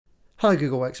Hello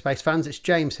Google Workspace fans, it's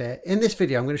James here. In this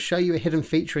video I'm going to show you a hidden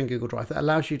feature in Google Drive that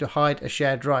allows you to hide a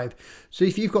shared drive. So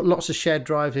if you've got lots of shared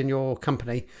drives in your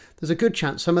company, there's a good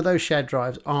chance some of those shared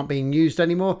drives aren't being used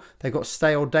anymore. They've got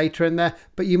stale data in there,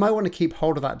 but you might want to keep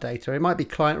hold of that data. It might be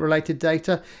client related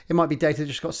data, it might be data that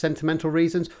just got sentimental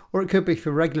reasons, or it could be for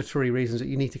regulatory reasons that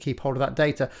you need to keep hold of that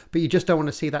data, but you just don't want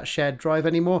to see that shared drive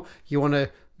anymore. You want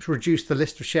to reduce the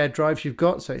list of shared drives you've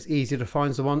got so it's easier to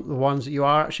find the ones that you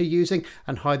are actually using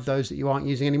and hide those that you aren't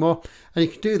using anymore. And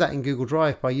you can do that in Google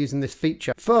Drive by using this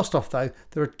feature. First off though,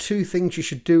 there are two things you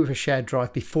should do with a shared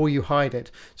drive before you hide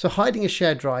it. So hiding a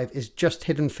shared drive is just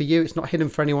hidden for you, it's not hidden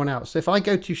for anyone else. So if I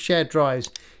go to shared drives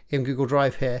in Google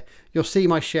Drive here, you'll see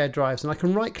my shared drives, and I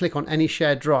can right click on any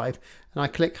shared drive and I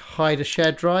click hide a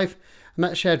shared drive. And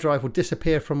that shared drive will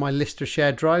disappear from my list of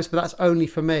shared drives, but that's only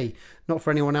for me, not for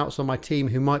anyone else on my team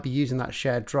who might be using that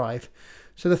shared drive.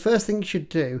 So the first thing you should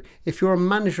do, if you're a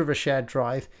manager of a shared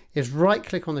drive, is right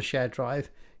click on the shared drive,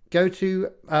 go to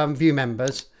view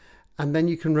members, and then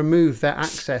you can remove their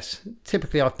access.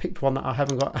 Typically I've picked one that I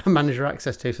haven't got a manager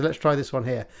access to, so let's try this one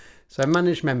here. So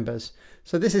manage members.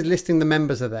 So this is listing the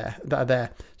members that are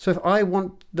there. So if I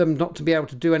want them not to be able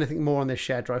to do anything more on this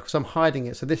shared drive, because I'm hiding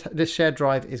it, so this shared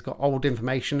drive has got old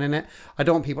information in it. I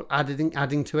don't want people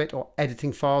adding to it or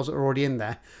editing files that are already in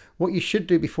there. What you should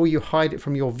do before you hide it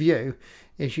from your view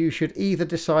is you should either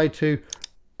decide to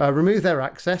remove their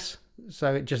access,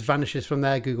 so it just vanishes from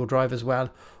their Google Drive as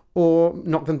well, or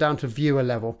knock them down to viewer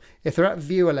level. If they're at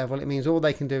viewer level, it means all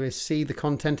they can do is see the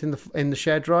content in the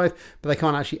shared drive, but they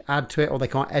can't actually add to it or they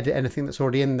can't edit anything that's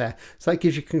already in there. So that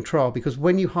gives you control, because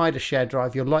when you hide a shared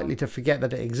drive, you're likely to forget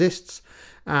that it exists.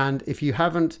 And if you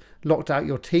haven't locked out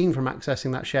your team from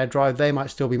accessing that shared drive, they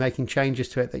might still be making changes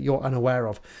to it that you're unaware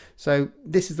of. So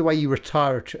this is the way you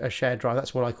retire a shared drive.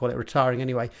 That's what I call it, retiring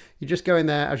anyway. You just go in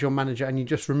there as your manager and you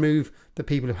just remove the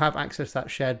people who have access to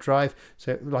that shared drive.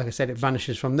 So like I said, it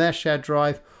vanishes from their shared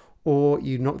drive, or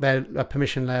you knock their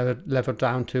permission level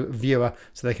down to viewer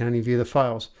so they can only view the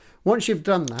files. Once you've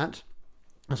done that,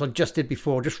 as I just did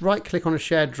before, just right click on a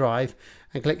shared drive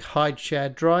and click hide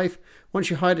shared drive. Once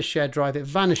you hide a shared drive, it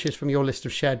vanishes from your list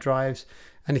of shared drives.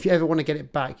 And if you ever want to get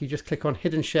it back, you just click on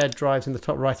hidden shared drives in the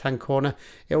top right hand corner.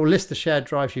 It will list the shared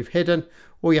drives you've hidden.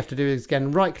 All you have to do is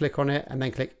again right click on it and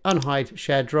then click unhide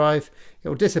shared drive. It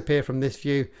will disappear from this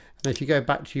view, and if you go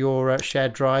back to your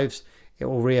shared drives, it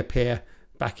will reappear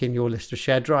back in your list of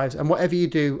shared drives. And whatever you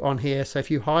do on here, so if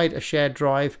you hide a shared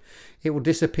drive, it will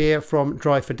disappear from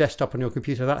Drive for Desktop on your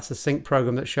computer. That's the sync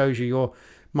program that shows you your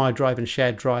My Drive and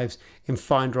shared drives in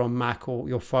Finder on Mac or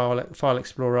your File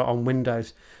Explorer on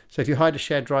Windows. So if you hide a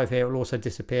shared drive here, it will also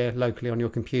disappear locally on your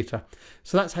computer.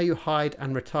 So that's how you hide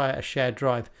and retire a shared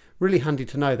drive. Really handy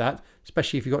to know that,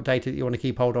 especially if you've got data that you want to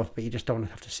keep hold of, but you just don't want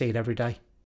to have to see it every day.